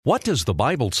What does the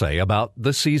Bible say about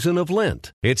the season of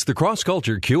Lent? It's the Cross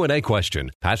Culture Q&A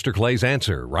question. Pastor Clay's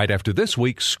answer right after this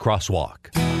week's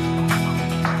Crosswalk.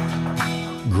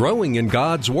 Growing in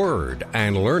God's Word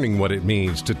and learning what it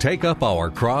means to take up our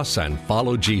cross and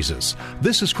follow Jesus.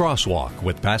 This is Crosswalk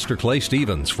with Pastor Clay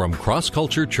Stevens from Cross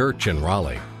Culture Church in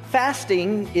Raleigh.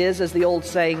 Fasting is, as the old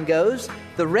saying goes,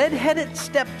 the red-headed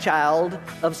stepchild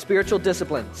of spiritual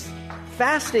disciplines.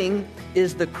 Fasting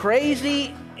is the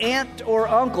crazy aunt or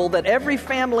uncle that every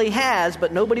family has,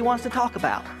 but nobody wants to talk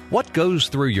about. What goes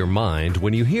through your mind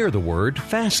when you hear the word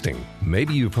fasting?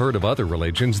 Maybe you've heard of other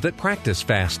religions that practice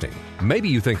fasting. Maybe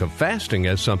you think of fasting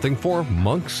as something for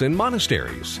monks in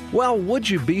monasteries. Well, would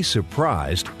you be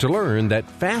surprised to learn that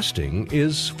fasting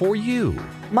is for you?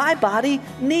 My body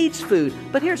needs food,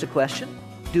 but here's a question.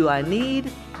 Do I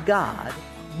need God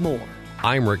more?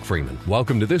 I'm Rick Freeman.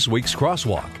 Welcome to this week's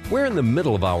Crosswalk. We're in the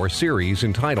middle of our series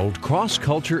entitled Cross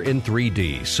Culture in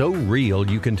 3D, So Real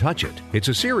You Can Touch It. It's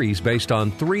a series based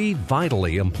on three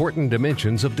vitally important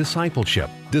dimensions of discipleship: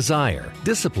 desire,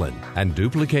 discipline, and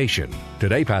duplication.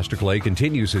 Today, Pastor Clay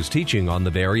continues his teaching on the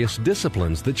various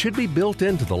disciplines that should be built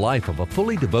into the life of a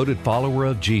fully devoted follower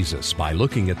of Jesus by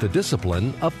looking at the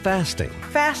discipline of fasting.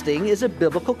 Fasting is a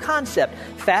biblical concept.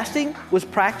 Fasting was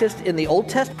practiced in the Old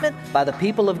Testament by the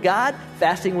people of God.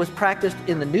 Fasting was practiced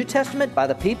in the New Testament by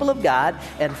the people of God,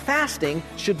 and fasting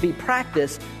should be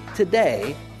practiced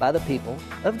today by the people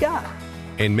of God.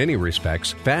 In many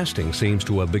respects, fasting seems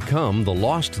to have become the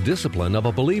lost discipline of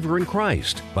a believer in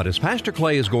Christ. But as Pastor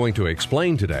Clay is going to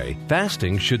explain today,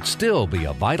 fasting should still be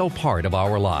a vital part of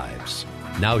our lives.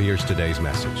 Now here's today's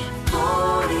message.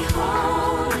 Holy,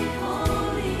 holy,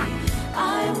 holy,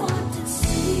 I want to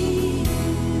see you.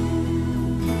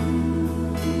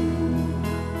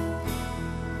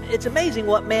 It's amazing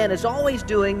what man is always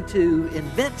doing to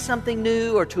invent something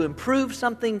new or to improve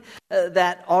something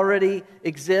that already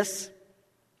exists.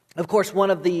 Of course,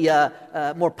 one of the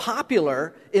more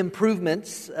popular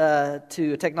improvements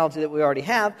to technology that we already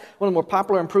have, one of the more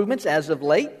popular improvements as of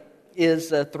late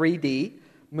is 3D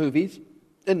movies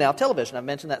and now television. I've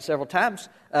mentioned that several times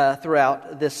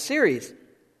throughout this series.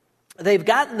 They've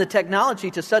gotten the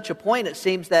technology to such a point, it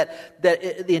seems, that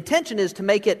the intention is to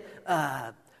make it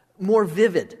more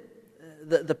vivid,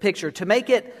 the picture, to make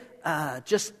it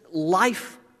just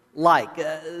life-like,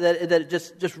 that it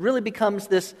just really becomes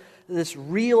this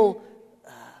real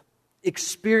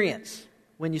experience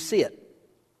when you see it.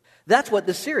 That's what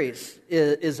this series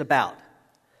is about.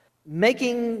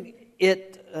 Making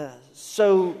it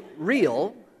so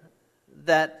real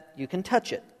that you can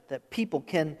touch it, that people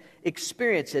can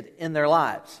experience it in their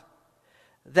lives.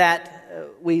 That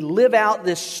we live out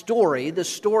this story, the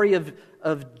story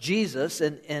of Jesus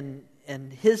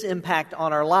and His impact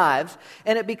on our lives,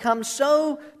 and it becomes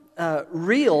so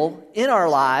real in our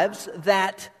lives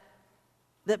that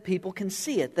people can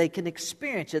see it, they can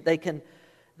experience it, they can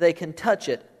touch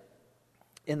it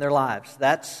in their lives.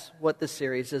 That's what this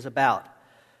series is about.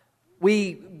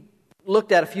 We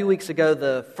looked at a few weeks ago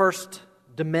the first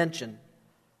dimension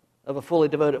of a fully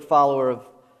devoted follower of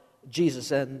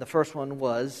Jesus, and the first one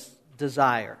was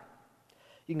desire.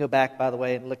 You can go back, by the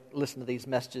way, and listen to these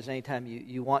messages anytime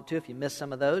you want to, if you miss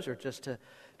some of those, or just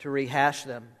to rehash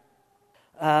them.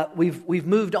 We've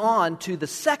moved on to the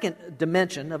second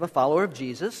dimension of a follower of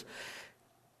Jesus,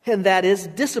 and that is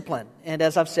discipline. And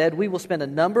as I've said, we will spend a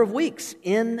number of weeks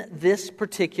in this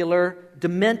particular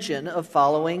dimension of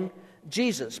following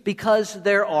Jesus, because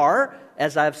there are,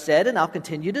 as I've said, and I'll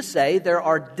continue to say, there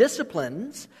are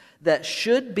disciplines that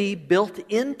should be built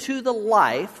into the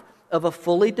life of a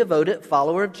fully devoted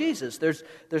follower of Jesus. There's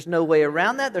no way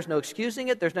around that. There's no excusing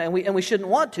it. And we shouldn't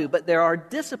want to, but there are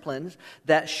disciplines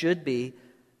that should be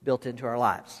built into our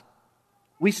lives.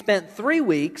 We spent 3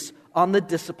 weeks on the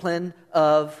discipline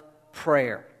of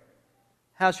prayer.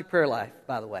 How's your prayer life,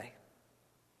 by the way?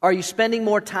 Are you spending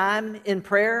more time in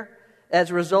prayer as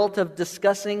a result of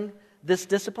discussing this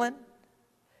discipline?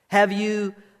 Have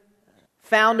you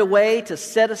found a way to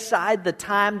set aside the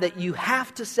time that you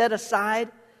have to set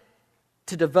aside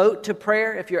to devote to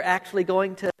prayer if you're actually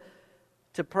going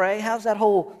to pray? How's that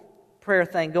whole prayer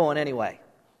thing going anyway?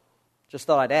 Just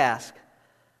thought I'd ask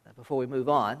before we move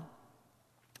on.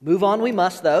 Move on we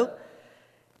must, though.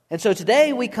 And so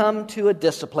today we come to a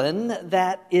discipline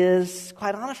that is,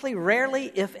 quite honestly, rarely,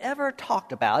 if ever,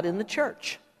 talked about in the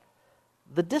church.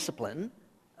 The discipline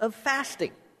of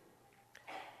fasting.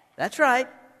 That's right,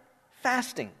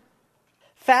 fasting.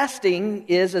 Fasting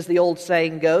is, as the old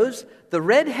saying goes, the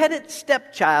red-headed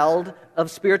stepchild of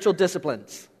spiritual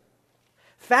disciplines.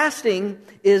 Fasting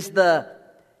is the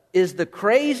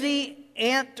crazy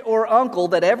aunt or uncle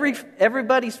that every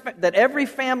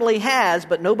family has,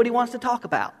 but nobody wants to talk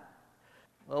about?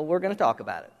 Well, we're going to talk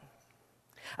about it.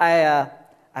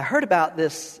 I heard about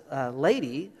this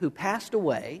lady who passed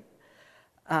away,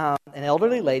 an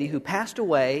elderly lady who passed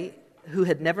away who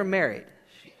had never married.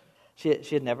 She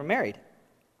had never married.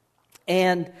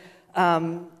 And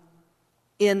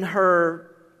in her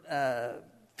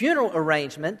funeral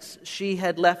arrangements, she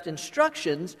had left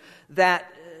instructions that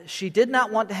she did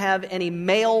not want to have any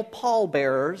male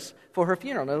pallbearers for her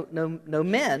funeral. No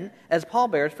men as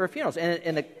pallbearers for her funerals.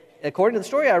 And according to the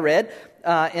story I read,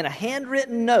 in a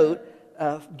handwritten note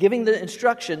giving the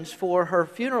instructions for her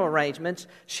funeral arrangements,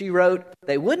 she wrote,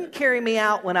 "They wouldn't carry me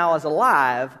out when I was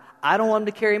alive. I don't want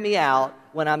them to carry me out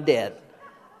when I'm dead."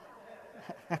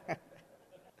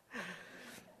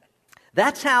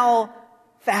 That's how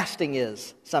fasting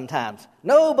is sometimes.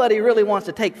 Nobody really wants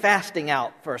to take fasting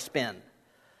out for a spin.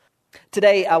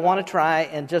 Today, I want to try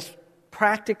and just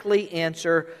practically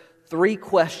answer 3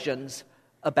 questions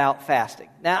about fasting.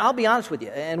 Now, I'll be honest with you,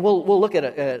 and we'll look at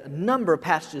a number of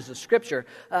passages of Scripture,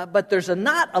 but there's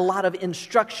not a lot of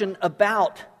instruction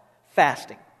about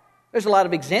fasting. There's a lot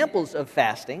of examples of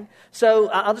fasting. So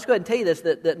I'll just go ahead and tell you this,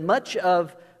 that much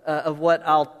of what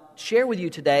I'll share with you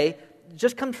today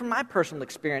just comes from my personal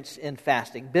experience in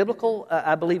fasting. Biblical,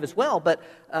 I believe, as well, but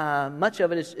much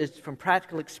of it is from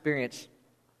practical experience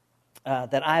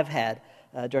that I've had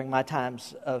during my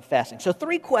times of fasting. So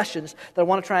 3 questions that I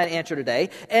want to try and answer today.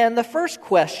 And the first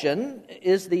question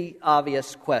is the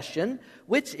obvious question,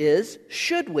 which is,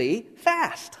 should we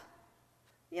fast?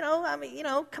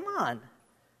 Come on.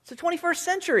 It's the 21st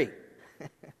century.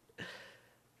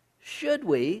 Should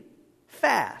we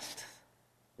fast?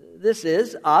 This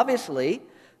is obviously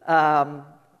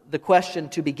the question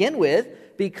to begin with,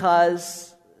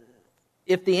 because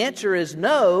if the answer is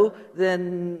no,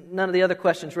 then none of the other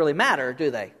questions really matter,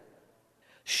 do they?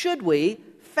 Should we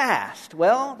fast?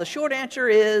 Well, the short answer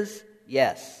is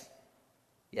yes.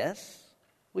 Yes,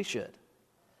 we should.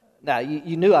 Now,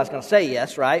 you knew I was going to say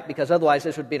yes, right? Because otherwise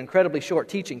this would be an incredibly short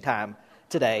teaching time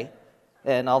today.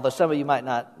 And although some of you might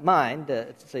not mind,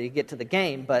 so you get to the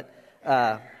game, but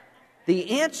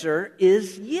the answer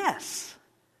is yes.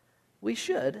 We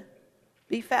should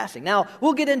be fasting. Now,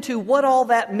 we'll get into what all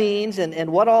that means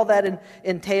and what all that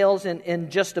entails in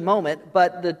just a moment,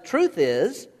 but the truth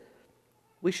is,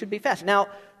 we should be fasting. Now,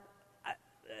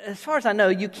 as far as I know,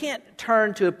 you can't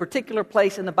turn to a particular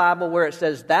place in the Bible where it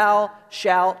says, "Thou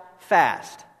shalt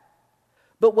fast."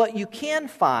 But what you can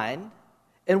find,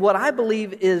 and what I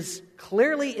believe is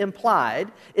clearly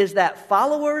implied, is that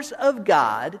followers of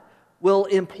God will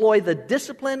employ the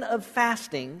discipline of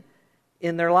fasting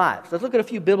in their lives. Let's look at a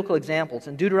few biblical examples.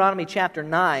 In Deuteronomy chapter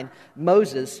 9,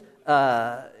 Moses'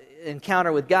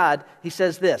 encounter with God, he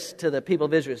says this to the people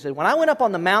of Israel. He said, "When I went up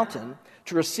on the mountain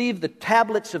to receive the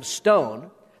tablets of stone,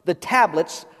 the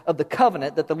tablets of the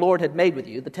covenant that the Lord had made with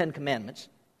you, the 10 Commandments,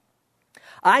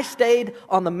 I stayed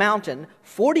on the mountain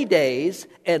 40 days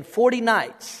and 40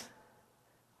 nights.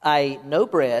 I ate no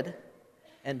bread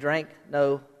and drank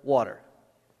no water."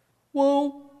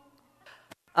 Whoa.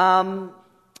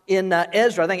 In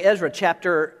Ezra, I think Ezra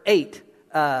chapter 8,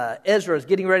 Ezra is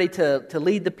getting ready to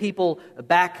lead the people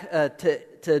back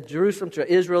to Jerusalem, to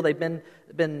Israel. They've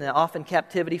been off in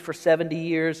captivity for 70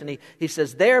 years. And he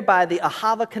says, "There by the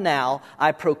Ahava Canal,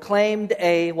 I proclaimed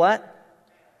a" what?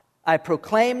 "I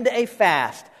proclaimed a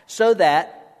fast so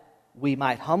that we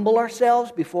might humble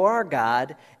ourselves before our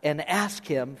God and ask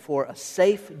Him for a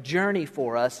safe journey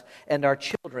for us and our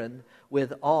children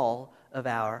with all of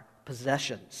our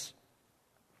possessions."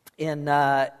 In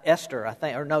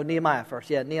Nehemiah first.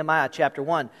 Yeah, Nehemiah chapter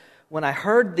 1. "When I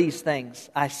heard these things,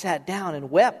 I sat down and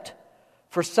wept.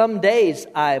 For some days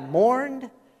I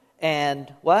mourned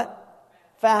and" what?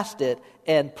 "Fasted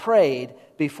and prayed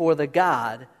before the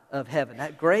God of heaven."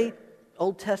 That great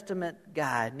Old Testament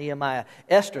guy, Nehemiah.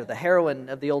 Esther, the heroine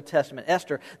of the Old Testament,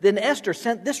 Esther. Then Esther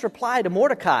sent this reply to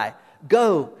Mordecai,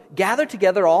 "Go, gather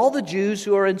together all the Jews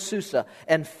who are in Susa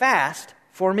and fast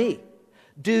for me.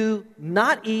 Do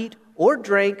not eat or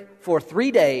drink for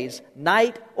 3 days,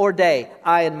 night or day.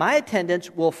 I and my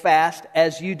attendants will fast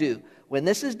as you do. When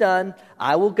this is done,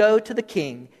 I will go to the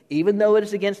king, even though it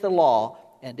is against the law,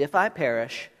 and if I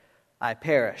perish, I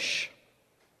perish."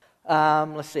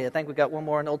 Let's see, I think we got one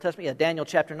more in the Old Testament. Yeah, Daniel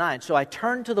chapter 9. "So I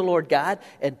turned to the Lord God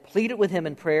and pleaded with Him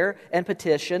in prayer and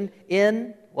petition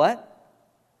in" what?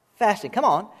 "Fasting." Come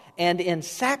on. "And in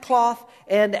sackcloth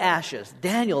and ashes."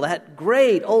 Daniel, that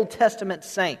great Old Testament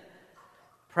saint,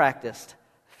 practiced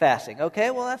fasting.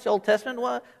 Okay, well, that's the Old Testament.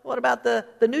 What about the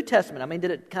New Testament? I mean, did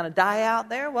it kind of die out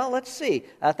there? Well, let's see.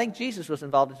 I think Jesus was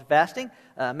involved in some fasting.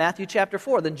 Matthew chapter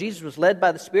 4. Then Jesus was led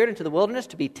by the Spirit into the wilderness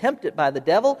to be tempted by the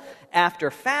devil.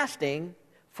 After fasting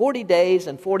 40 days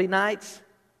and 40 nights,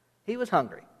 he was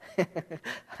hungry.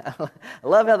 I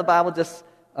love how the Bible just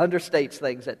understates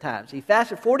things at times. He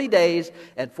fasted 40 days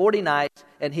and 40 nights,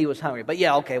 and he was hungry. But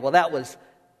yeah, okay, well, that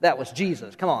was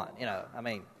Jesus. Come on,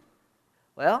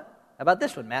 Well, how about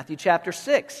this one? Matthew chapter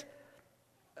 6.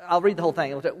 I'll read the whole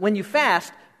thing. When you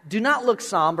fast, do not look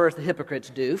somber as the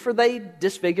hypocrites do, for they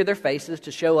disfigure their faces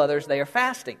to show others they are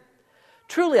fasting.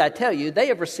 Truly, I tell you, they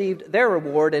have received their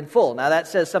reward in full. Now, that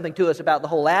says something to us about the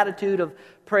whole attitude of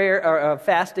prayer or of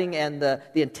fasting and the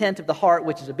intent of the heart,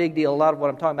 which is a big deal. A lot of what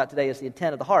I'm talking about today is the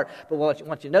intent of the heart. But what you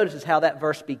want you to notice is how that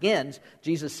verse begins.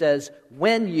 Jesus says,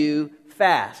 when you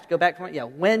fast. Go back from it. Yeah,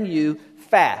 when you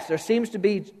fast. There seems to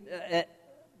be...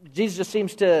 Jesus just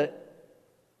seems to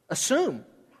assume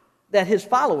that his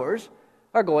followers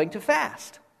are going to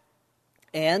fast.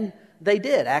 And they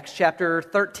did. Acts chapter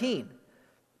 13.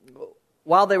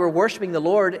 While they were worshiping the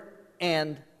Lord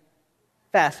and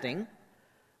fasting,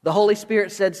 the Holy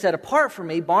Spirit said, set apart for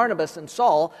me Barnabas and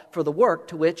Saul for the work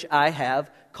to which I have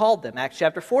called them. Acts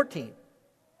chapter 14.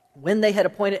 When they had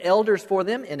appointed elders for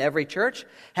them in every church,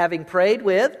 having prayed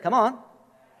with,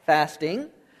 fasting,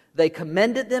 they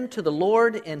commended them to the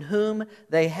Lord in whom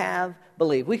they have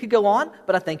believed. We could go on,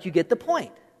 but I think you get the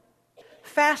point.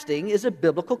 Fasting is a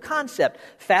biblical concept.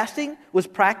 Fasting was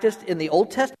practiced in the Old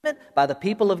Testament by the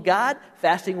people of God.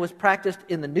 Fasting was practiced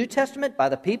in the New Testament by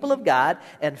the people of God.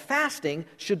 And fasting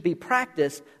should be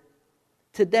practiced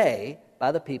today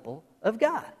by the people of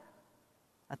God.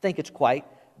 I think it's quite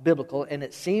biblical, and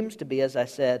it seems to be, as I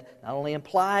said, not only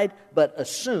implied, but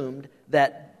assumed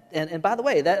that. And by the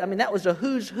way, that was a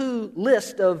who's who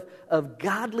list of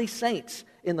godly saints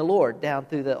in the Lord down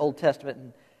through the Old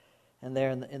Testament and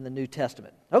there in the New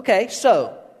Testament. Okay,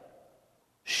 so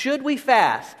should we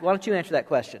fast? Why don't you answer that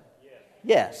question?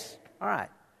 Yes. All right.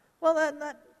 Well,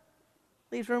 that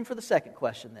leaves room for the second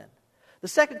question then. The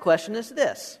second question is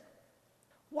this: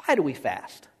 why do we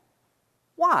fast?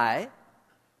 Why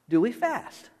do we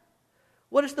fast?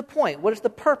 What is the point? What is the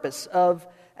purpose of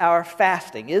our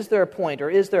fasting? Is there a point or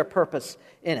is there a purpose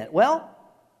in it? Well,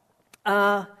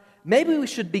 maybe we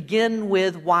should begin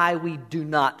with why we do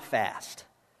not fast.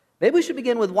 Maybe we should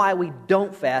begin with why we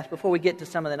don't fast before we get to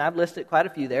some of them. I've listed quite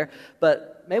a few there,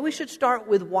 but maybe we should start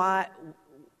with what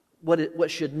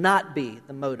should not be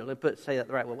the motive. Let's say that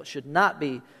the right way. What should not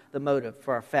be the motive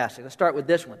for our fasting? Let's start with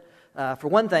this one. For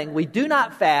one thing, we do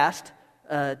not fast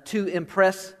to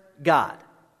impress God.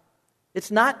 It's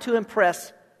not to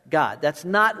impress God. That's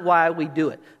not why we do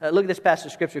it. Look at this passage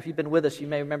of Scripture. If you've been with us, you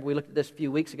may remember we looked at this a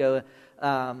few weeks ago.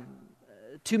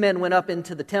 Two men went up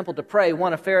into the temple to pray,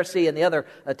 one a Pharisee and the other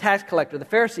a tax collector. The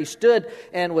Pharisee stood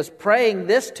and was praying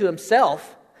this to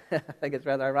himself. I think it's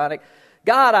rather ironic.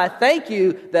 God, I thank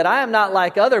you that I am not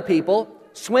like other people,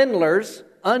 swindlers,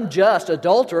 unjust,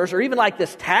 adulterers, or even like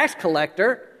this tax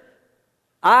collector.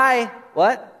 I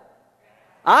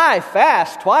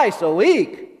fast twice a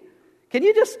week. Can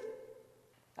you just...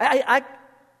 I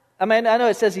know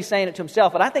it says he's saying it to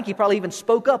himself, but I think he probably even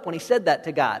spoke up when he said that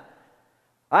to God.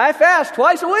 I fast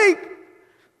twice a week.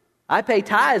 I pay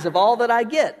tithes of all that I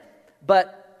get.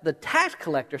 But the tax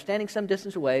collector, standing some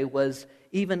distance away, was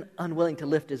even unwilling to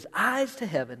lift his eyes to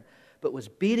heaven, but was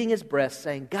beating his breast,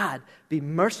 saying, God, be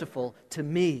merciful to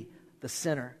me, the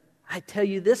sinner. I tell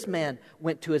you, this man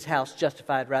went to his house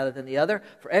justified rather than the other.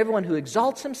 For everyone who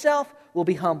exalts himself will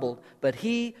be humbled, but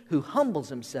he who humbles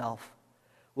himself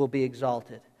will be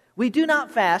exalted. We do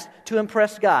not fast to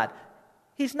impress God.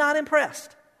 He's not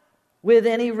impressed with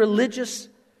any religious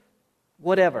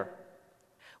whatever.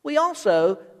 We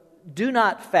also do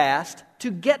not fast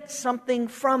to get something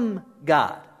from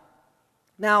God.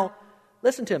 Now,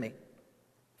 listen to me.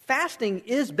 Fasting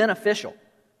is beneficial.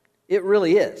 It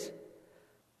really is.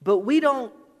 But we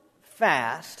don't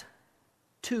fast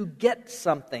to get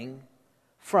something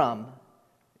from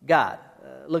God.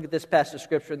 Look at this passage of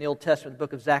Scripture in the Old Testament, the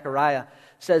book of Zechariah. It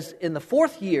says, in the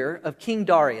 4th year of King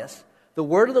Darius, the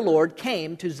word of the Lord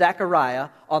came to Zechariah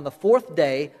on the 4th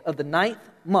day of the 9th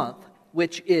month,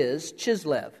 which is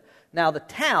Chislev. Now the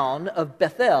town of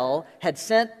Bethel had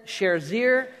sent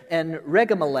Sherezer and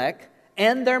Regamelech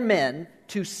and their men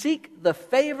to seek the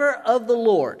favor of the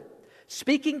Lord,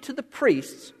 speaking to the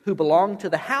priests who belonged to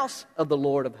the house of the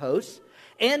Lord of hosts,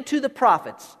 and to the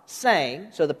prophets, saying,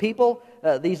 so the people,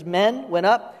 these men went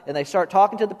up and they start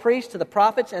talking to the priests, to the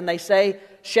prophets, and they say,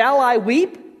 shall I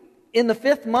weep in the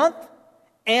 5th month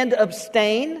and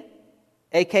abstain,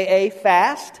 a.k.a.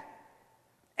 fast?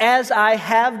 as I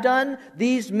have done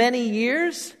these many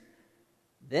years?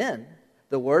 Then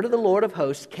the word of the Lord of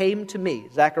hosts came to me,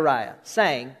 Zechariah,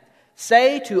 saying,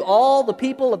 say to all the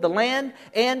people of the land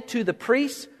and to the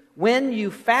priests, when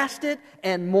you fasted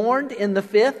and mourned in the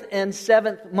 5th and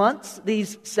 7th months,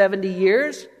 these 70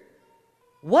 years,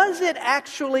 was it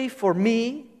actually for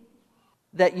me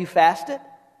that you fasted?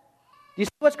 Do you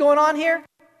see what's going on here?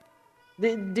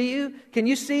 Can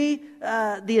you see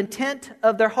the intent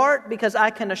of their heart? Because I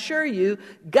can assure you,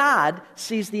 God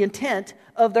sees the intent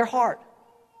of their heart.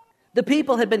 The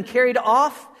people had been carried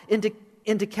off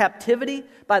into captivity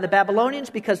by the Babylonians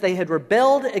because they had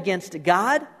rebelled against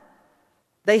God.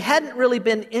 They hadn't really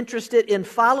been interested in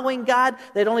following God.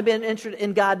 They'd only been interested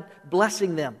in God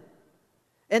blessing them.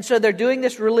 And so they're doing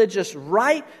this religious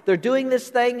rite. They're doing this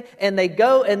thing, and they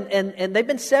go, and they've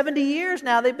been 70 years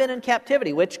now. They've been in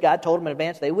captivity, which God told them in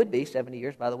advance they would be 70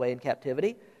 years, by the way, in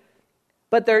captivity.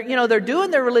 But they're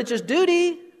doing their religious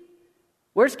duty.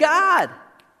 Where's God?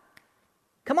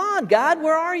 Come on, God,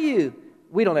 where are you?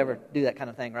 We don't ever do that kind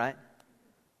of thing, right?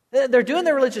 They're doing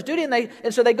their religious duty,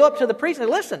 and so they go up to the priest and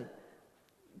say, listen,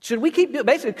 should we keep doing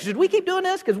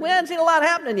this? Because we haven't seen a lot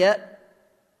happening yet.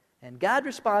 And God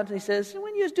responds and He says,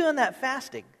 when you was doing that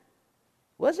fasting,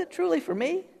 was it truly for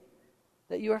me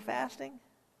that you were fasting?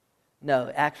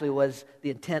 No, actually the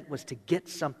intent was to get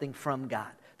something from God.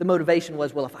 The motivation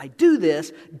was, well, if I do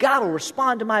this, God will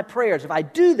respond to my prayers. If I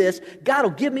do this, God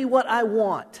will give me what I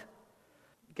want.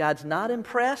 God's not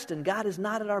impressed, and God is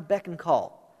not at our beck and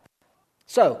call.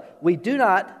 So, we do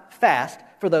not fast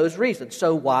for those reasons.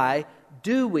 So why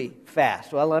do we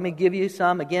fast? Well, let me give you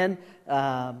some, again,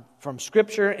 from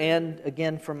Scripture and,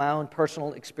 again, from my own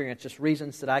personal experience, just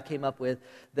reasons that I came up with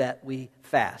that we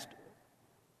fast.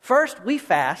 First, we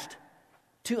fast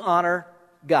to honor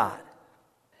God.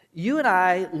 You and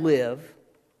I live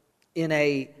in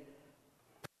a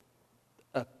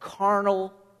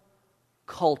carnal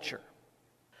culture.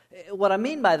 What I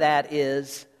mean by that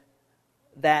is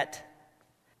that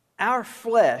our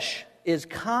flesh is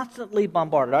constantly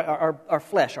bombarded. Our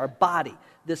flesh, our body,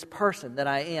 this person that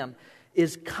I am,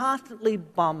 is constantly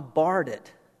bombarded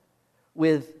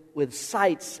with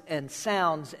sights and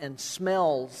sounds and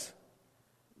smells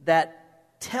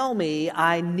that tell me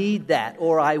I need that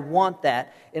or I want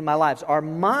that in my lives. Our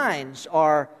minds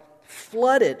are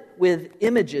flooded with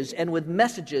images and with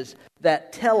messages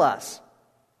that tell us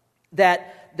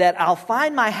that I'll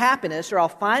find my happiness or I'll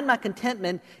find my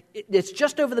contentment. It's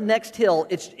just over the next hill.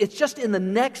 It's just in the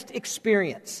next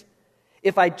experience.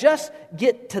 If I just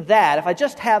get to that, if I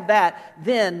just have that,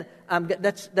 then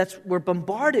we're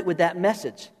bombarded with that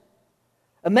message.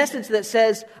 A message that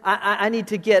says I need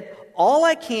to get all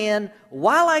I can,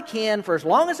 while I can, for as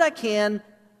long as I can,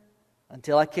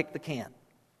 until I kick the can.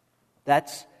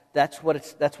 That's what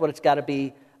it's got to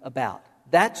be about.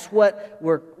 That's what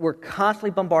we're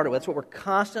constantly bombarded with. That's what we're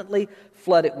constantly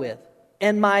flooded with.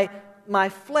 And my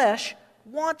flesh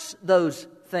wants those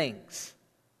things.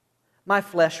 My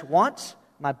flesh wants,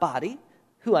 my body,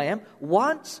 who I am,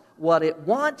 wants what it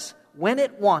wants when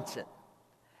it wants it.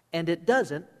 And it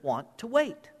doesn't want to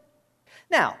wait.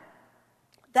 Now,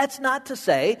 that's not to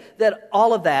say that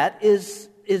all of that is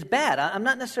bad. I'm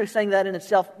not necessarily saying that in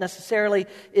itself necessarily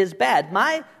is bad.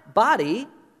 My body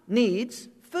needs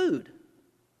food.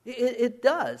 It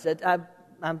does.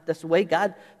 That's the way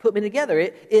God put me together.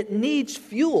 It needs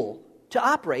fuel to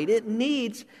operate. It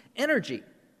needs energy.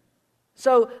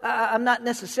 So I'm not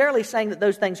necessarily saying that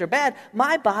those things are bad.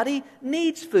 My body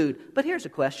needs food. But here's a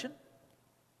question.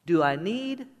 Do I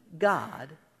need God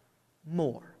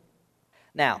more?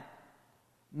 Now,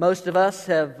 most of us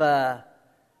have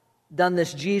done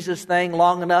this Jesus thing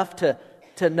long enough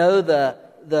to know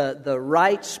the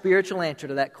right spiritual answer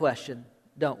to that question,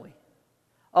 don't we?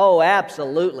 Oh,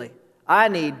 absolutely. I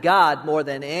need God more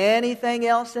than anything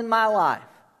else in my life.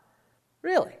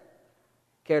 Really?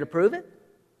 Care to prove it?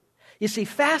 You see,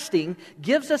 fasting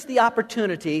gives us the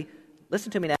opportunity,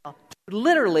 listen to me now, to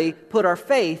literally put our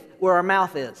faith where our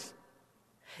mouth is.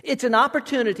 It's an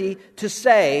opportunity to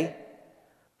say,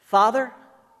 Father,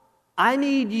 I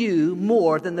need you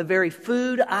more than the very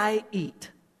food I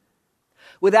eat.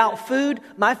 Without food,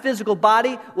 my physical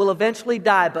body will eventually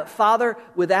die. But Father,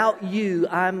 without you,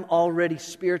 I'm already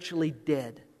spiritually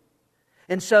dead.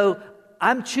 And so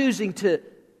I'm choosing to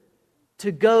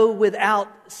go without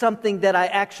something that I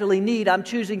actually need. I'm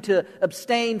choosing to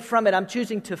abstain from it. I'm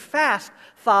choosing to fast,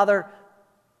 Father,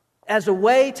 as a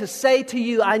way to say to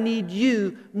you, I need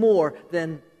you more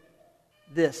than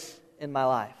this in my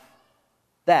life.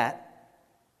 That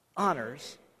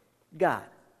honors God.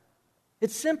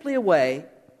 It's simply a way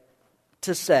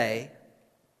to say,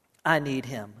 I need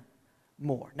Him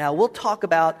more. Now, we'll talk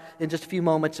about in just a few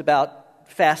moments about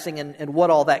fasting and what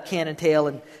all that can entail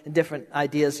and different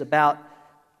ideas about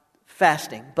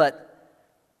fasting. But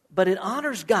it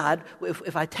honors God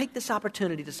if I take this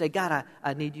opportunity to say, God,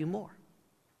 I need you more.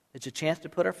 It's a chance to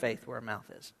put our faith where our mouth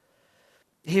is.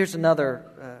 Here's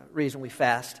another reason we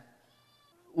fast.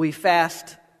 We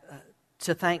fast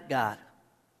to thank God.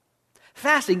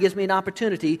 Fasting gives me an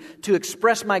opportunity to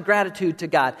express my gratitude to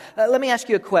God. Let me ask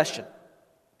you a question.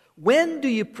 When do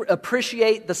you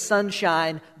appreciate the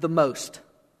sunshine the most?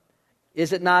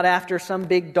 Is it not after some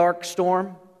big dark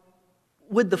storm?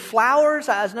 Would the flowers,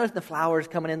 I was noticing the flowers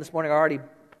coming in this morning are already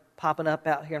popping up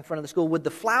out here in front of the school. Would the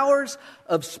flowers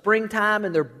of springtime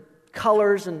and their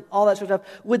colors and all that sort of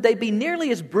stuff, would they be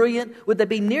nearly as brilliant? Would they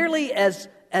be nearly as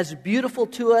beautiful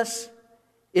to us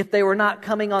if they were not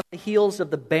coming on the heels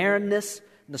of the barrenness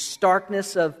and the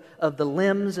starkness of the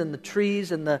limbs and the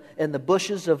trees and the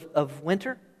bushes of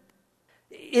winter?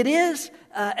 It is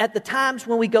at the times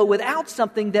when we go without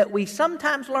something that we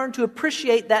sometimes learn to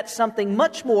appreciate that something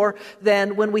much more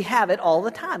than when we have it all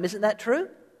the time. Isn't that true?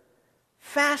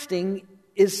 Fasting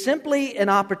is simply an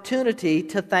opportunity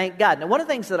to thank God. Now, one of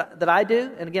the things that I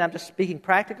do, and again, I'm just speaking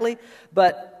practically,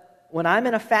 but when I'm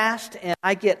in a fast and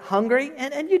I get hungry,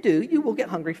 and you will get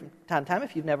hungry from time to time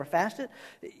if you've never fasted,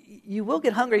 you will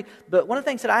get hungry, but one of the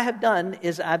things that I have done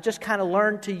is I've just kind of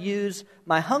learned to use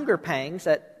my hunger pangs,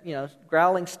 that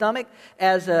growling stomach,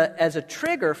 as a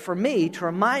trigger for me to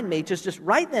remind me just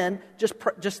right then,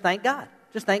 just thank God.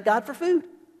 Just thank God for food.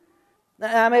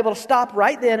 I'm able to stop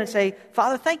right then and say,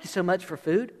 Father, thank you so much for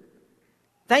food.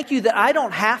 Thank you that I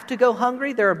don't have to go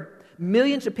hungry. There are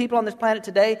millions of people on this planet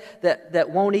today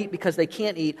that won't eat because they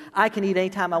can't eat. I can eat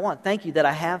anytime I want. Thank you that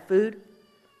I have food.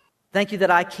 Thank you that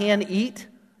I can eat.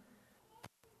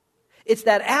 It's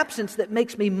that absence that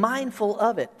makes me mindful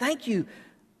of it. Thank you,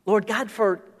 Lord God,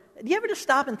 do you ever just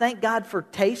stop and thank God for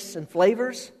tastes and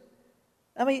flavors?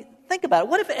 I mean, think about it.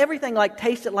 What if everything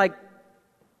tasted like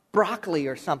broccoli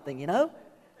or something, God,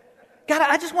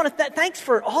 I just want to thanks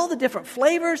for all the different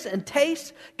flavors and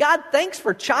tastes. God, thanks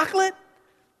for chocolate.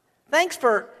 Thanks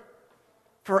for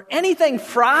anything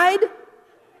fried.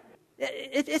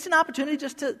 It's an opportunity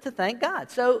just to thank God.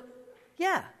 So,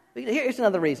 yeah, here's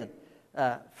another reason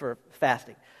for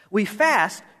fasting. We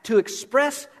fast to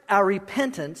express our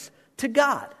repentance to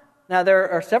God. Now, there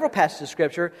are several passages of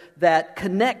Scripture that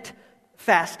connect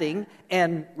fasting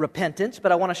and repentance,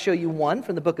 but I want to show you one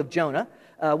from the book of Jonah,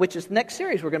 which is the next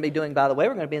series we're going to be doing, by the way.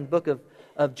 We're going to be in the book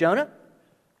of Jonah.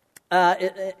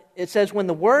 It says, when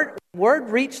the word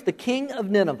reached the king of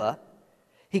Nineveh,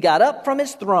 he got up from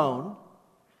his throne.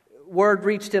 Word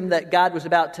reached him that God was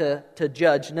about to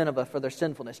judge Nineveh for their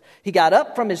sinfulness. He got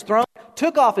up from his throne,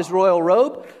 took off his royal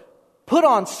robe, put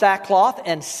on sackcloth,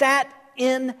 and sat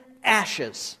in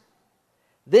ashes.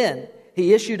 Then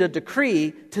he issued a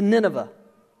decree to Nineveh.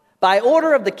 By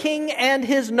order of the king and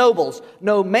his nobles,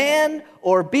 no man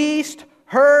or beast,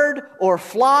 herd or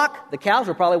flock, the cows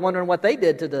were probably wondering what they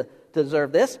did to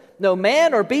deserve this. No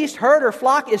man or beast, herd or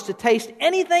flock is to taste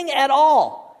anything at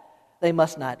all. They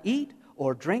must not eat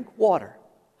or drink water.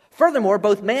 Furthermore,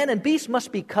 both man and beast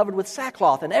must be covered with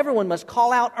sackcloth, and everyone must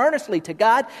call out earnestly to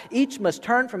God. Each must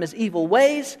turn from his evil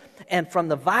ways and from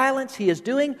the violence he is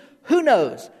doing. Who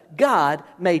knows? God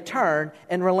may turn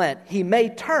and relent. He may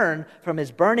turn from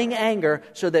his burning anger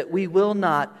so that we will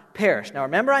not perish. Now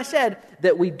remember, I said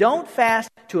that we don't fast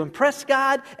to impress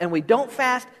God and we don't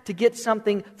fast to get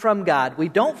something from God. We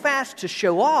don't fast to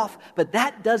show off, but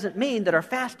that doesn't mean that our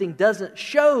fasting doesn't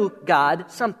show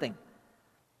God something.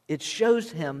 It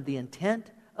shows him the intent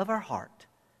of our heart.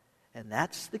 And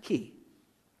that's the key.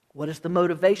 What is the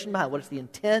motivation behind? What is the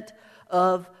intent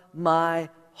of my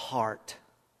heart?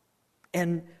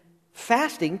 And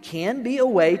fasting can be a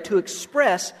way to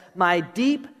express my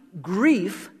deep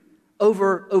grief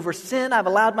over sin I've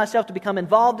allowed myself to become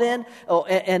involved in,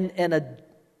 and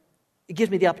it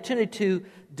gives me the opportunity to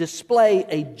display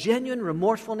a genuine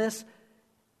remorsefulness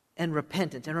and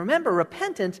repentance. And remember,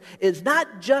 repentance is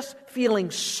not just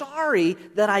feeling sorry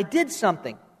that I did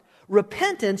something.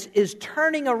 Repentance is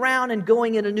turning around and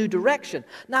going in a new direction.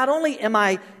 Not only am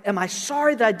I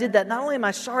sorry that I did that, not only am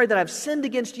I sorry that I've sinned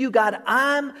against you, God,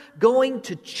 I'm going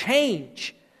to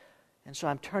change. And so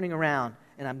I'm turning around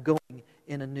and I'm going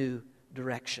in a new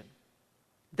direction.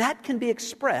 That can be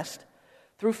expressed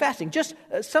through fasting. Just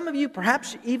some of you,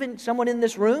 perhaps even someone in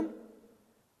this room,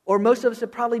 or most of us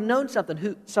have probably known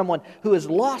someone who has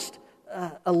lost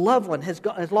a loved one, has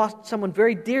lost someone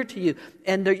very dear to you,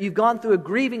 and you've gone through a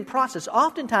grieving process.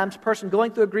 Oftentimes, a person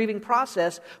going through a grieving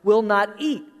process will not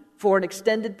eat for an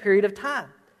extended period of time.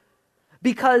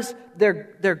 because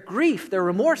their grief, their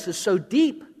remorse is so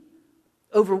deep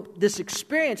over this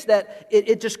experience that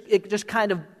it just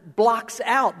kind of blocks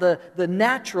out the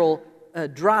natural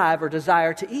drive or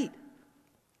desire to eat.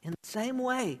 In the same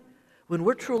way, when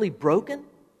we're truly broken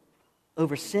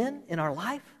over sin in our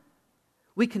life,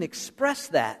 we can express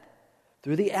that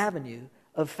through the avenue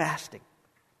of fasting.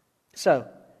 So,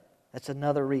 that's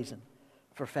another reason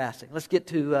for fasting. Let's get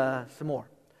to some more.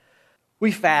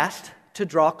 We fast to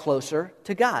draw closer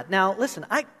to God. Now, listen,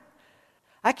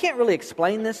 I can't really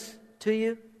explain this to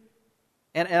you,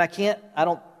 and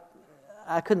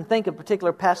I couldn't think of a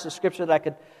particular passage of Scripture that I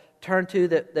could turn to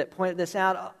that pointed this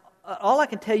out. All I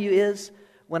can tell you is,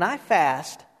 when I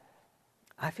fast,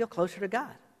 I feel closer to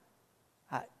God.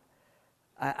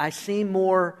 I seem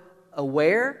more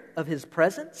aware of His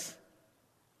presence.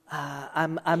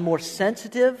 I'm more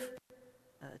sensitive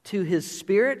to His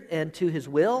Spirit and to His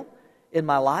will in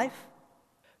my life.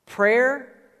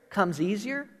 Prayer comes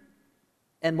easier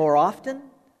and more often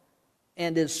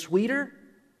and is sweeter.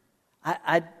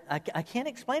 I can't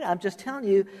explain it. I'm just telling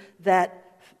you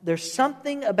that there's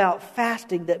something about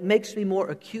fasting that makes me more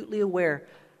acutely aware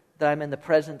that I'm in the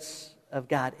presence of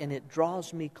God, and it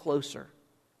draws me closer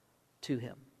to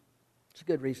Him. It's a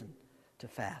good reason to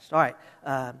fast. All right,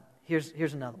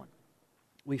 here's another one.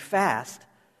 We fast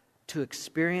to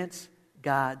experience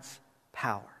God's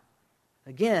power.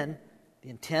 Again, the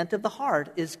intent of the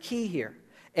heart is key here.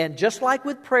 And just like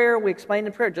with prayer, we explained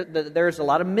in prayer, there's a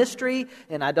lot of mystery,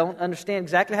 and I don't understand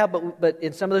exactly how, but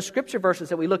in some of the scripture verses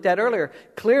that we looked at earlier,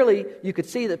 clearly you could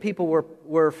see that people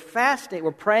were fasting,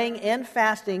 were praying and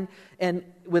fasting, and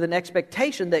with an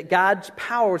expectation that God's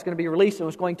power was going to be released and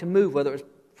was going to move, whether it was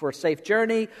for a safe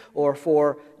journey or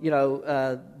for,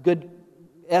 good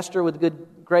Esther with good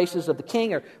graces of the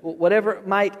king, or whatever it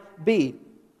might be.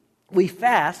 We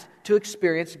fast to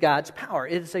experience God's power.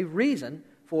 It is a reason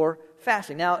for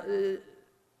fasting. Now,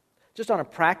 just on a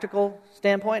practical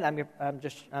standpoint, I'm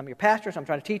your pastor, so I'm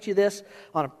trying to teach you this.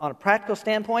 On a practical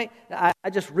standpoint, I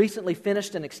just recently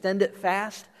finished an extended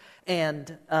fast,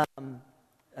 and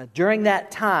during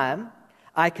that time,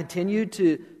 I continued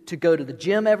to go to the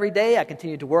gym every day. I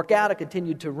continued to work out. I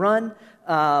continued to run.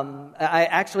 I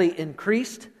actually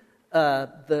increased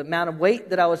the amount of weight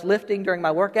that I was lifting during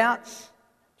my workouts.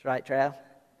 That's right, Trav.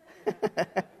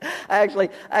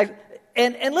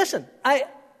 And listen,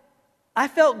 I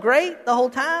felt great the whole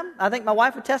time. I think my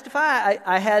wife would testify.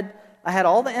 I had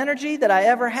all the energy that I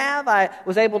ever have. I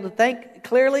was able to think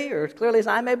clearly, or as clearly as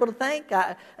I'm able to think.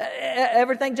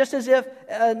 Everything just as if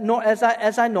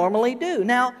as I normally do.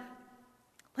 Now,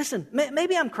 listen,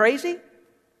 maybe I'm crazy,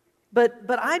 but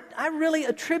I really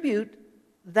attribute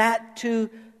that to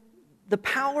the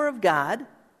power of God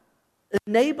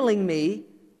enabling me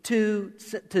to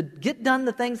get done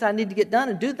the things I need to get done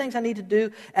and do the things I need to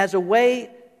do as a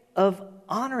way of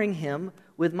honoring Him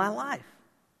with my life.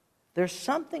 There's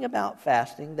something about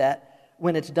fasting that,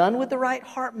 when it's done with the right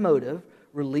heart motive,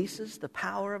 releases the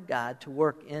power of God to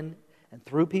work in and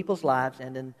through people's lives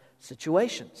and in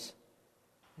situations.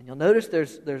 And you'll notice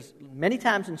there's many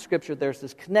times in Scripture there's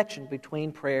this connection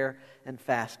between prayer and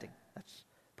fasting. That's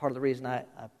part of the reason I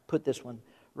put this one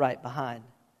right behind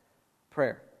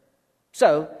prayer.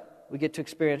 So, we get to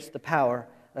experience the power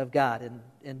of God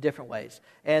in different ways.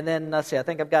 And then, let's see, I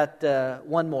think I've got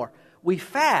one more. We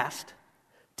fast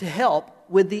to help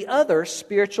with the other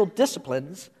spiritual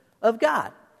disciplines of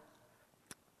God.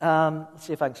 Let's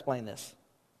see if I can explain this.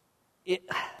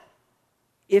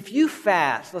 If you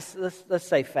fast, let's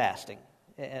say fasting,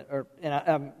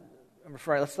 let's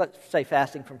say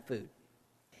fasting from food.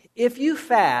 If you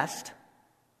fast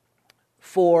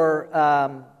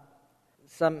for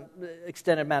some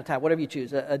extended amount of time, whatever you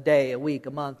choose, a day, a week,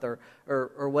 a month,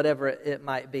 or whatever it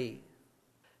might be.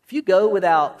 If you go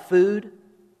without food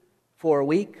for a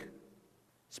week,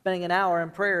 spending an hour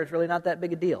in prayer is really not that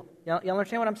big a deal. Y'all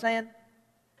understand what I'm saying?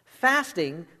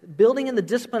 Fasting, building in the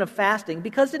discipline of fasting,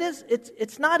 because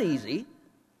it's not easy,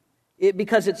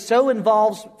 because it so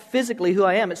involves physically who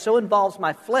I am, it so involves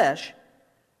my flesh.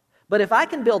 But if I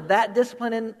can build that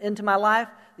discipline into my life,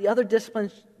 the other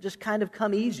disciplines just kind of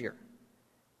come easier.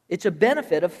 It's a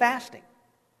benefit of fasting.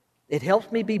 It helps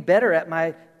me be better at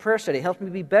my prayer study. It helps me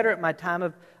be better at my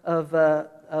time of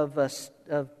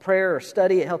prayer or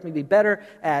study. It helps me be better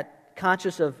at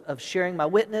conscious of sharing my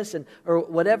witness or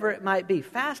whatever it might be.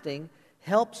 Fasting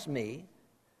helps me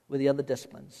with the other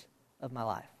disciplines of my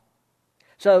life.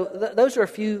 So those are a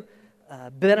few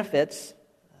benefits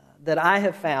that I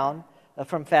have found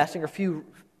from fasting, or a few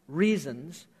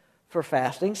reasons for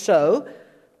fasting. So,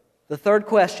 the third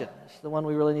question is the one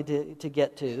we really need to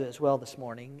get to as well this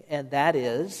morning, and that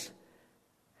is,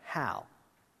 how?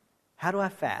 How do I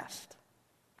fast?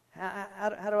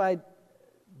 How do I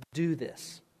do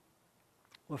this?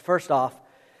 Well, first off,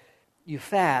 you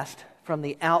fast from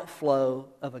the outflow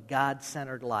of a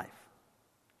God-centered life.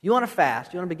 You want to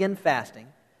fast, you want to begin fasting.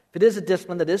 If it is a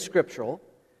discipline that is scriptural,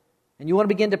 and you want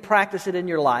to begin to practice it in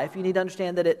your life, you need to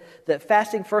understand that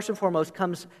fasting, first and foremost,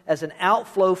 comes as an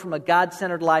outflow from a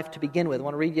God-centered life to begin with. I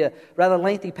want to read you a rather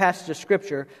lengthy passage of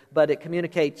Scripture, but it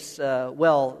communicates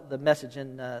well the message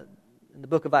in the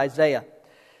book of Isaiah.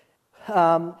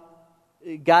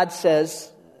 God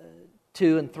says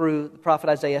to and through the prophet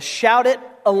Isaiah, "Shout it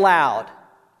aloud.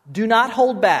 Do not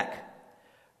hold back.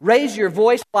 Raise your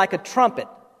voice like a trumpet.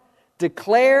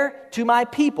 Declare to my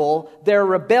people their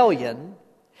rebellion,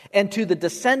 and to the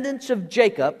descendants of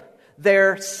Jacob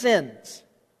their sins.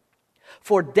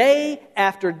 For day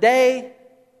after day,"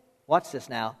 watch this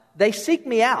now, "they seek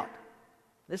me out."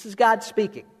 This is God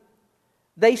speaking.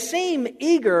 "They seem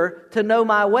eager to know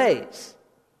my ways,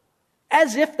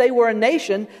 as if they were a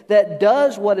nation that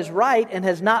does what is right and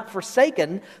has not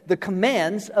forsaken the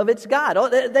commands of its God."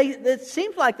 It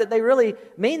seems like that they really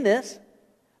mean this.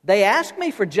 They ask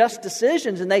me for just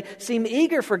decisions, and they seem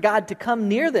eager for God to come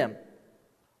near them.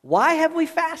 "Why have we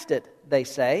fasted?" they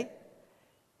say,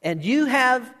 "and you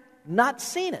have not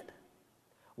seen it?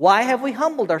 Why have we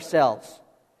humbled ourselves,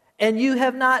 and you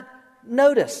have not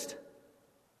noticed?"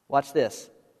 Watch this.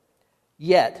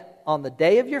 "Yet on the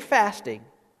day of your fasting,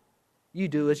 you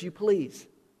do as you please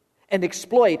and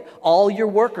exploit all your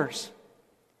workers.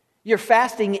 Your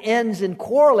fasting ends in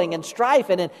quarreling and strife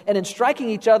and in striking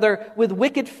each other with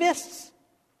wicked fists.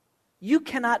 You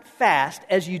cannot fast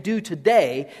as you do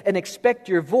today and expect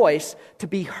your voice to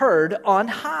be heard on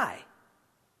high."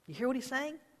 You hear what he's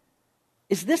saying?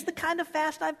 Is this the kind of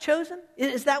fast I've chosen?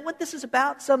 Is that what this is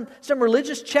about? Some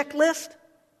religious checklist?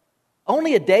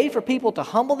 Only a day for people to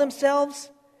humble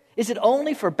themselves? Is it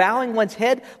only for bowing one's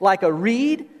head like a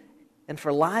reed and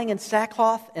for lying in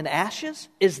sackcloth and ashes?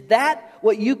 Is that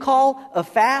what you call a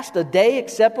fast, a day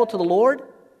acceptable to the Lord?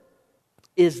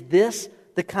 Is not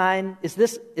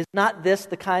this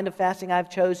the kind of fasting I've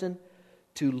chosen?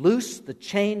 To loose the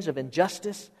chains of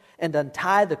injustice and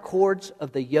untie the cords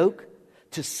of the yoke,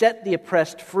 to set the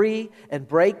oppressed free and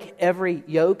break every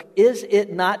yoke? Is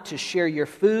it not to share your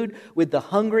food with the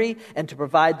hungry and to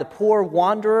provide the poor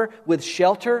wanderer with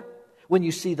shelter? When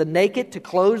you see the naked, to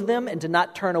clothe them and to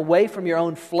not turn away from your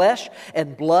own flesh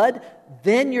and blood?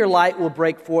 Then your light will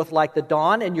break forth like the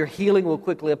dawn, and your healing will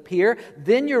quickly appear.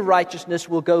 Then your righteousness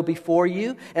will go before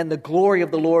you, and the glory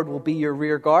of the Lord will be your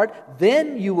rear guard.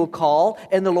 Then you will call,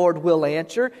 and the Lord will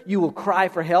answer. You will cry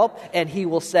for help, and He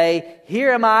will say,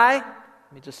 "Here am I."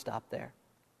 Let me just stop there.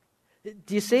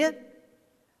 Do you see it?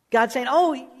 God's saying,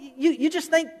 "Oh, you just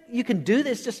think you can do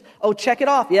this? Just, check it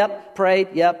off. Yep,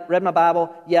 prayed. Yep, read my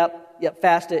Bible. Yep,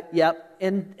 fasted. Yep."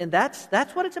 And that's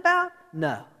what it's about?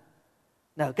 No.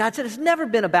 God said it's never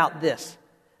been about this.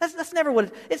 That's never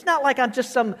what it's not like I'm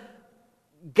just some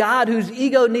God whose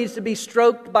ego needs to be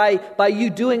stroked by you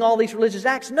doing all these religious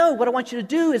acts. No, what I want you to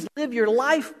do is live your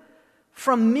life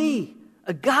from me.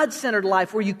 A God-centered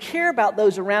life where you care about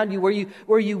those around you,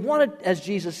 where you want to, as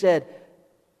Jesus said,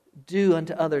 do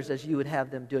unto others as you would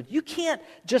have them do it. You can't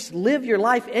just live your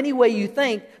life any way you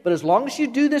think, but as long as you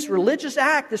do this religious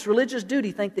act, this religious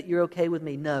duty, think that you're okay with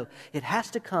me. No, it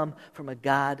has to come from a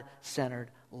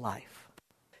God-centered life.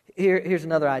 Here's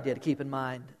another idea to keep in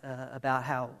mind about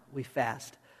how we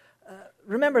fast.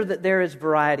 Remember that there is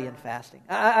variety in fasting.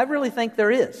 I really think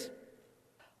there is.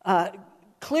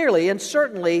 Clearly and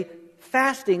certainly,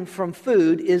 fasting from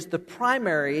food is the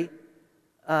primary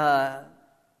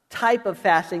type of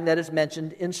fasting that is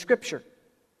mentioned in Scripture.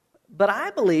 But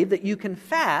I believe that you can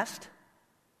fast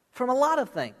from a lot of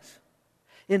things.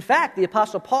 In fact, the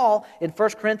Apostle Paul in 1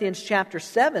 Corinthians chapter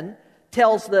 7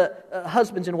 tells the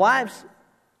husbands and wives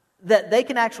that they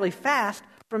can actually fast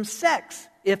from sex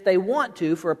if they want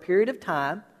to for a period of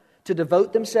time to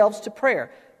devote themselves to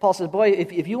prayer. Paul says, boy,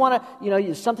 if you want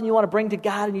to, something you want to bring to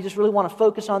God and you just really want to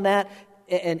focus on that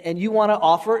and you want to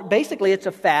offer, basically it's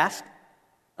a fast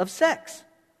of sex.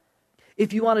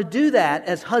 If you want to do that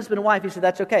as husband and wife, he said,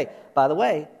 that's okay. By the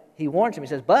way, he warns him. He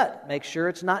says, but make sure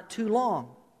it's not too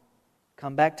long.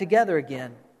 Come back together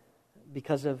again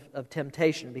because of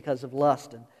temptation, because of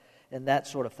lust and that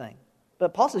sort of thing.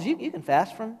 But Paul says, you can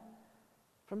fast from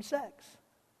sex.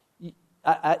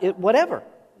 Whatever.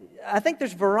 I think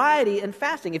there's variety in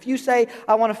fasting. If you say,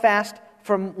 I want to fast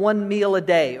from one meal a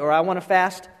day, or I want to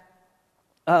fast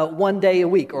 1 day a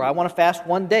week, or I want to fast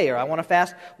 1 day, or I want to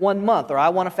fast 1 month, or I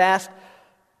want to fast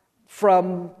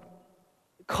from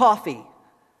coffee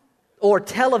or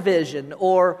television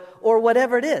or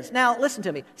whatever it is. Now, listen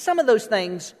to me. Some of those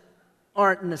things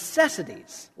aren't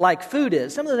necessities like food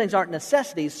is. Some of the things aren't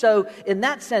necessities. So in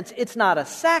that sense, it's not a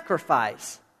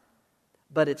sacrifice,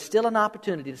 but it's still an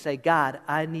opportunity to say, God,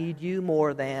 I need you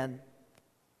more than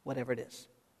whatever it is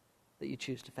that you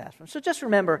choose to fast from. So just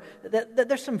remember that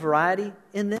there's some variety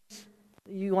in this.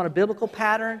 You want a biblical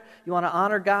pattern, you want to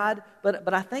honor God,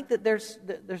 but I think that there's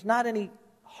not any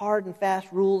hard and fast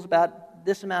rules about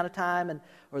this amount of time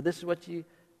or this is what you,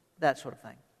 that sort of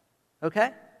thing.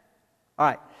 Okay? All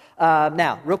right.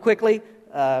 Now, real quickly,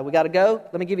 we got to go.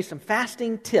 Let me give you some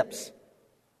fasting tips.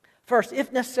 First,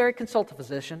 if necessary, consult a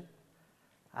physician.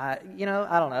 I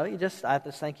don't know. I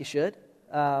just think you should.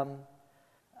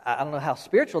 I don't know how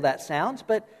spiritual that sounds,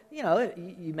 but,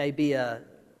 you may be a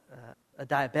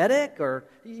diabetic, or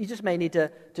you just may need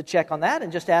to check on that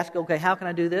and just ask, okay, how can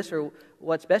I do this, or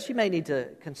what's best? You may need to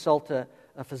consult a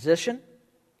physician.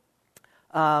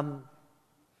 Start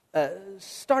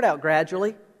out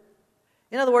gradually.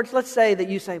 In other words, let's say that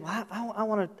you say, well, I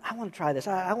want to try this.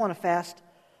 I want to fast.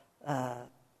 I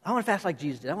want to fast like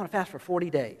Jesus did. I want to fast for 40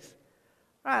 days.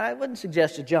 All right, I wouldn't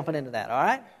suggest you jumping into that, all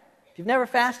right? If you've never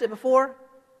fasted before,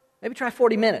 maybe try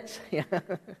 40 minutes.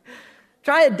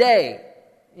 Try a day,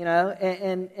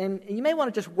 and you may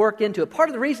want to just work into it. Part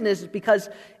of the reason is because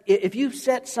if you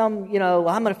set some,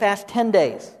 I'm going to fast 10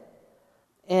 days,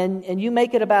 and you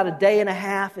make it about a day and a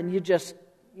half, and you just,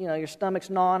 your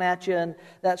stomach's gnawing at you and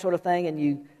that sort of thing, and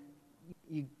you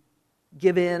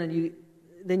give in, and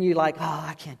then you're like, oh,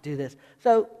 I can't do this.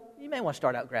 So you may want to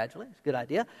start out gradually. It's a good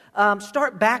idea.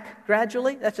 Start back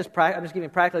gradually. That's just I'm just giving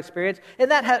practical experience.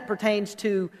 And that pertains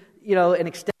to, an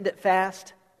extended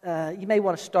fast. You may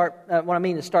want to start, what I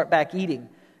mean is start back eating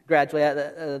gradually.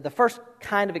 The first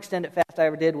kind of extended fast I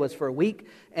ever did was for a week.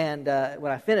 And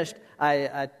when I finished,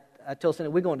 I told Cindy,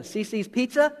 we're going to CC's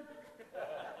Pizza?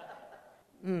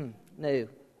 No.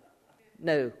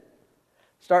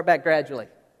 Start back gradually.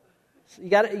 You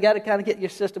got to kind of get your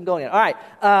system going. All right,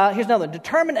 here's another one.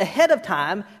 Determine ahead of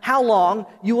time how long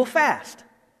you will fast.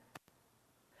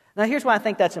 Now, here's why I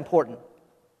think that's important.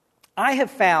 I have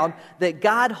found that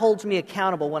God holds me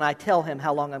accountable when I tell Him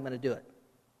how long I'm going to do it.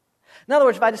 In other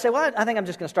words, if I just say, well, I think I'm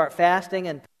just going to start fasting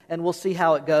and we'll see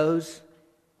how it goes,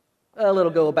 well,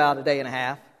 it'll go about a day and a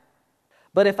half.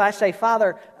 But if I say,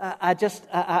 Father,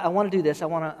 I want to do this. I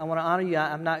want to honor you.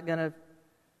 I'm not going to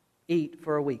eat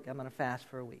for a week. I'm going to fast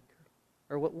for a week.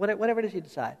 Or whatever it is you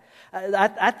decide.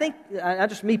 I think,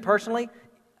 just me personally,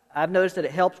 I've noticed that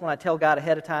it helps when I tell God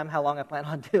ahead of time how long I plan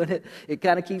on doing it. It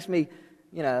kind of keeps me,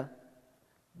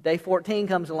 day 14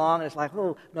 comes along and it's like,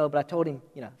 oh, no, but I told Him,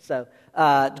 So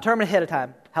determine ahead of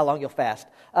time how long you'll fast.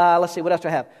 Let's see, what else do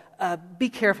I have? Be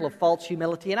careful of false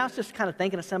humility. And I was just kind of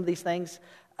thinking of some of these things.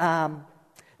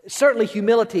 Certainly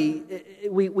humility,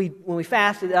 when we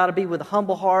fast, it ought to be with a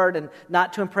humble heart and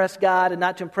not to impress God and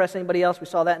not to impress anybody else. We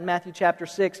saw that in Matthew chapter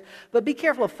 6. But be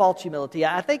careful of false humility.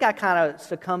 I think I kind of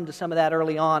succumbed to some of that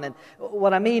early on. And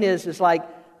what I mean is like,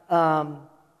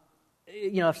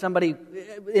 if somebody,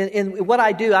 in what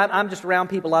I do, I'm just around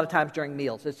people a lot of times during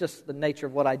meals. It's just the nature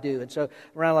of what I do. And so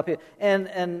around a lot of people.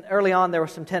 And early on, there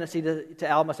was some tendency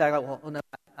to almost act like, well, no,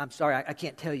 I'm sorry, I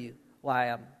can't tell you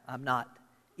why I'm not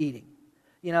eating.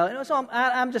 And it was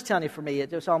I'm just telling you, for me,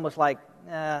 it was almost like,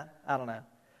 I don't know.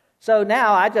 So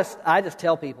now I just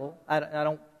tell people, I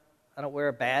don't wear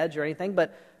a badge or anything,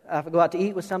 but if I go out to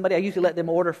eat with somebody, I usually let them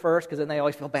order first, because then they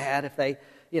always feel bad if they,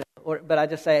 but I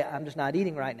just say, I'm just not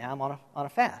eating right now. I'm on a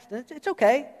fast. And it's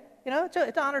okay.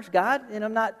 It honors God, and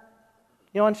I'm not,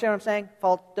 understand what I'm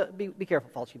saying? Be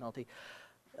careful, false humility.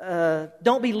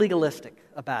 Don't be legalistic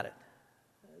about it.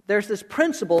 There's this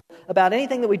principle about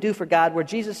anything that we do for God where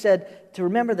Jesus said to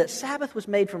remember that Sabbath was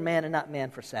made for man and not man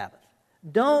for Sabbath.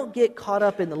 Don't get caught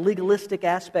up in the legalistic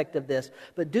aspect of this,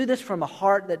 but do this from a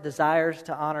heart that desires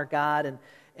to honor God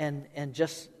and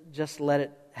just let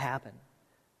it happen.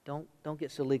 Don't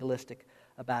get so legalistic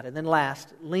about it. And then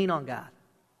last, lean on God.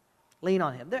 Lean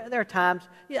on Him. There are times,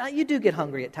 you do get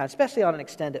hungry at times, especially on an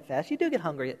extended fast. You do get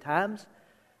hungry at times.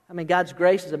 I mean, God's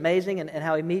grace is amazing and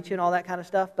how He meets you and all that kind of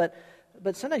stuff,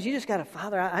 but sometimes you just got to,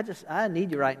 Father, I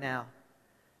need you right now.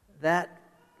 That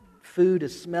food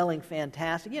is smelling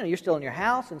fantastic. You're still in your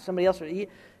house and somebody else will eat.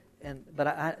 But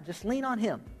I just lean on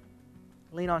Him.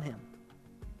 Lean on Him.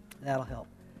 That'll help.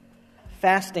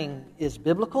 Fasting is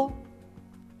biblical.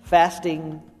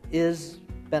 Fasting is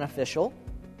beneficial.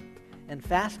 And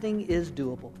fasting is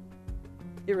doable.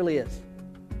 It really is.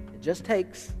 It just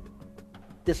takes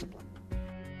discipline.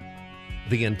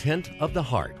 the intent of the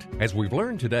heart. As we've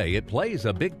learned today, it plays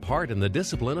a big part in the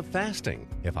discipline of fasting.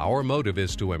 If our motive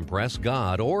is to impress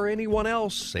God or anyone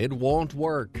else, it won't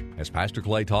work. As Pastor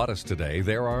Clay taught us today,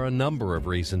 there are a number of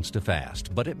reasons to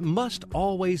fast, but it must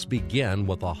always begin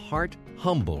with a heart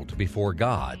humbled before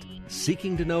God,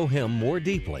 seeking to know Him more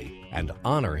deeply and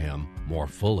honor Him more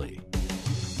fully.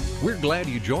 We're glad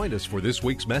you joined us for this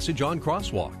week's message on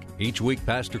Crosswalk. Each week,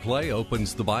 Pastor Clay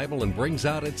opens the Bible and brings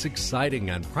out its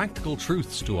exciting and practical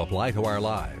truths to apply to our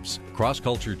lives. Cross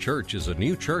Culture Church is a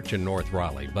new church in North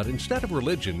Raleigh, but instead of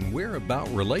religion, we're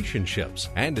about relationships.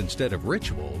 And instead of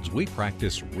rituals, we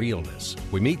practice realness.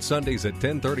 We meet Sundays at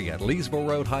 10:30 at Leesville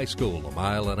Road High School, a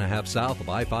mile and a half south of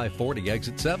I-540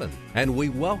 Exit 7. And we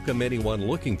welcome anyone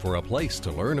looking for a place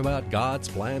to learn about God's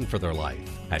plan for their life.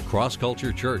 At Cross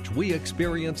Culture Church, we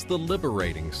experience the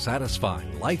liberating,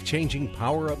 satisfying, life-changing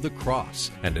power of the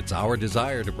cross, and it's our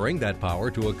desire to bring that power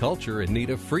to a culture in need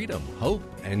of freedom, hope,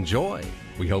 and joy.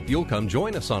 We hope you'll come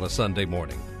join us on a Sunday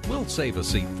morning. We'll save a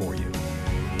seat for you.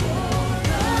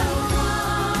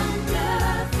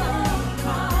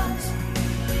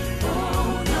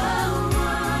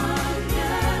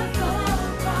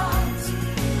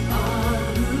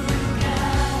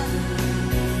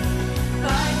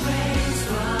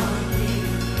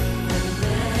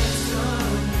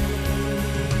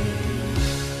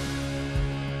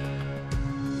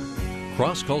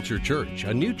 Cross Culture Church,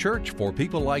 a new church for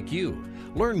people like you.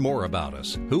 Learn more about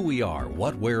us, who we are,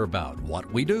 what we're about,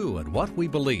 what we do, and what we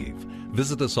believe.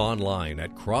 Visit us online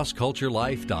at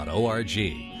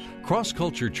crossculturelife.org. Cross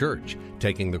Culture Church,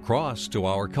 taking the cross to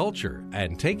our culture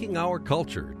and taking our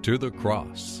culture to the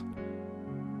cross.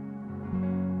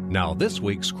 Now this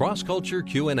week's Cross Culture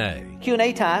Q&A.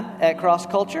 Q&A time at Cross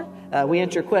Culture. We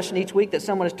answer a question each week that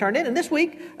someone has turned in. And this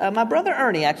week, my brother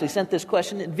Ernie actually sent this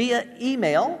question via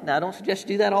email. Now, I don't suggest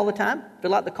you do that all the time.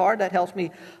 Fill out the card. That helps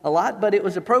me a lot. But it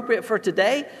was appropriate for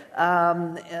today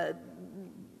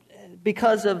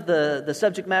because of the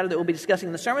subject matter that we'll be discussing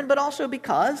in the sermon, but also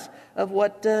because of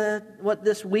what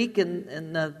this week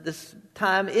and this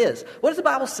time is. What does the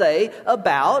Bible say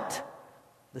about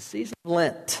the season of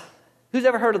Lent? Who's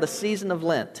ever heard of the season of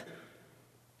Lent?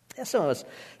 Yeah, some of us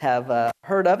have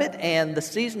heard of it, and the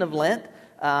season of Lent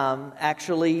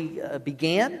actually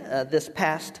began this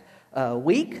past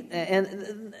week.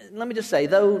 And let me just say,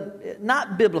 though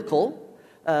not biblical,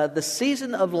 the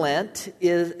season of Lent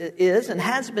is and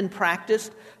has been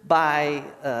practiced by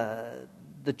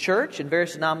the church and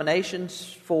various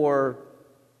denominations for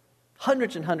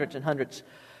hundreds and hundreds and hundreds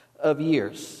of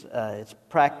years. It's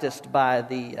practiced by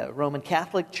the Roman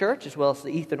Catholic Church as well as the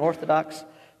Eastern Orthodox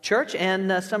Church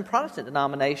and some Protestant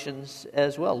denominations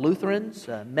as well. Lutherans,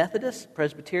 Methodists,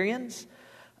 Presbyterians,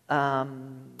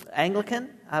 Anglican,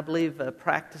 I believe,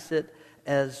 practice it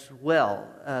as well.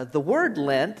 The word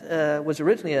Lent was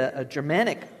originally a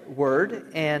Germanic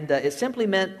word, and it simply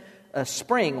meant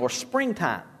spring or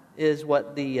springtime is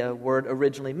what the word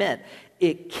originally meant.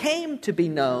 It came to be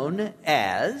known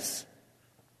as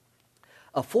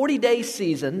a 40-day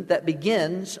season that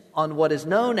begins on what is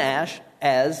known as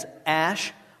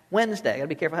Ash Wednesday. I got to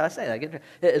be careful how I say that.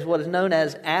 It is what is known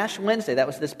as Ash Wednesday. That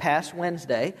was this past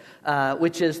Wednesday,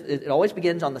 which is, it always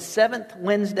begins on the 7th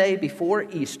Wednesday before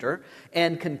Easter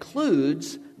and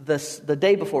concludes the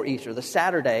day before Easter, the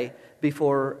Saturday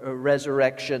before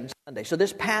Resurrection Sunday. So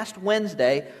this past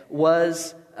Wednesday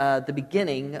was the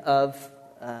beginning of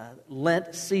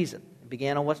Lent season. It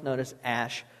began on what's known as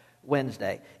Ash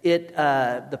Wednesday.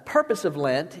 The purpose of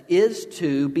Lent is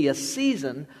to be a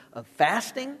season of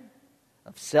fasting,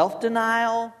 of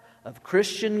self-denial, of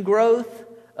Christian growth,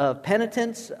 of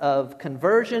penitence, of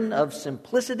conversion, of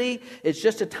simplicity. It's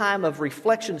just a time of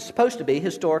reflection. It's supposed to be,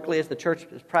 historically, as the church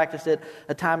has practiced it,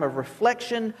 a time of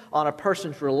reflection on a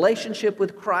person's relationship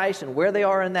with Christ and where they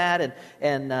are in that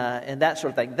and that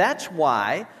sort of thing. That's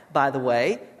why, by the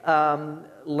way,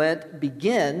 Lent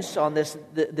begins on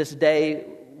this day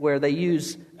where they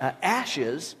use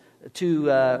ashes to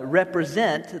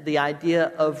represent the idea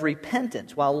of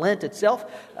repentance. While Lent itself,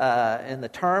 in the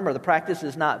term or the practice,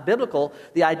 is not biblical,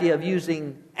 the idea of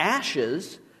using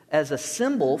ashes as a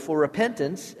symbol for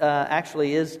repentance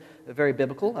actually is very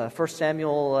biblical. 1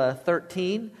 Samuel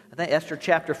 13, I think Esther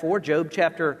chapter 4, Job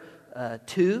chapter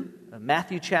 2,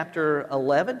 Matthew chapter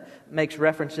 11 makes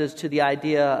references to the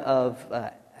idea of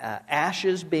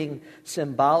ashes being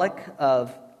symbolic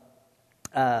of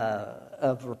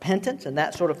of repentance and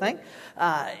that sort of thing.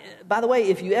 By the way,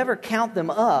 if you ever count them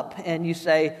up and you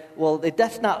say, well,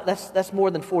 that's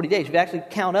more than 40 days. If you actually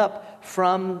count up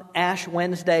from Ash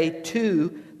Wednesday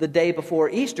to the day before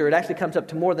Easter, it actually comes up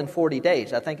to more than 40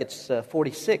 days. I think it's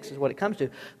 46 is what it comes to.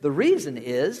 The reason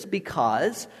is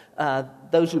because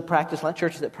those who practice Lent,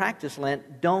 churches that practice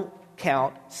Lent, don't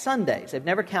count Sundays. They've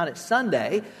never counted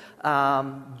Sunday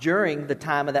during the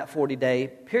time of that 40-day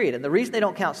period. And the reason they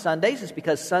don't count Sundays is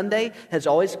because Sunday has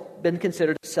always been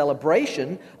considered a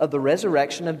celebration of the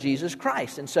resurrection of Jesus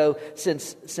Christ. And so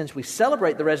since we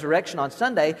celebrate the resurrection on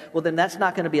Sunday, well, then that's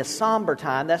not going to be a somber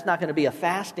time. That's not going to be a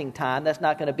fasting time. That's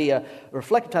not going to be a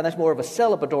reflective time. That's more of a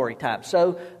celebratory time.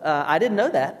 So I didn't know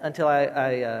that until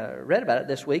I read about it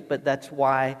this week, but that's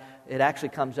why it actually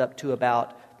comes up to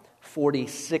about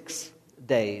 46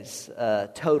 days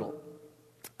total.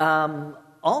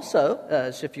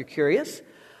 Also, so if you're curious,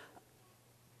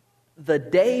 the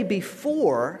day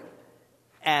before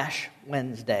Ash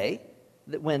Wednesday,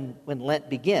 when Lent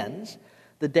begins,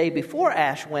 the day before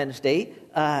Ash Wednesday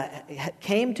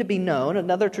came to be known,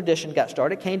 another tradition got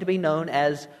started, came to be known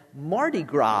as Mardi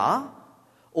Gras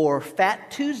or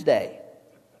Fat Tuesday.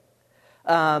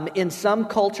 In some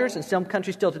cultures, in some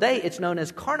countries still today, it's known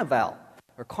as Carnival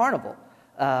or Carnival,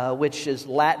 which is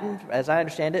Latin, as I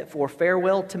understand it, for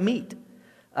farewell to meat.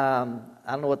 I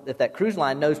don't know if that cruise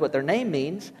line knows what their name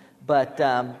means, but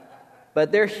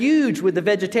they're huge with the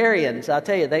vegetarians. I'll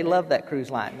tell you, they love that cruise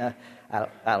line. I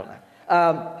don't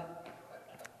know.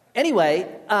 Anyway,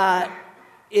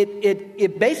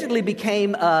 it basically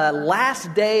became a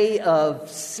last day of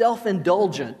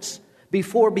self-indulgence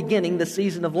before beginning the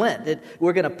season of Lent.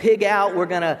 We're going to pig out. We're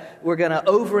going to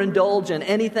overindulge in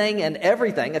anything and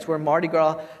everything. That's where Mardi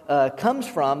Gras comes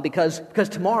from, because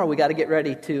tomorrow we got to get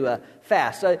ready to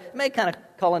fast. So it may kind of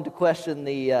call into question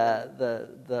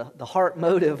the heart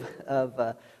motive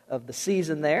of the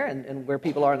season there and where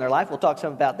people are in their life. We'll talk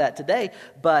some about that today.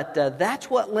 But that's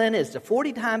what Lent is, a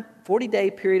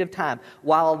 40-day period of time.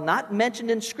 While not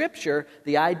mentioned in Scripture,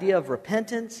 the idea of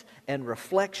repentance and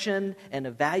reflection and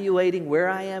evaluating where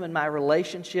I am in my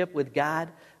relationship with God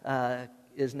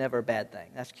is never a bad thing.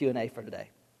 That's Q&A for today.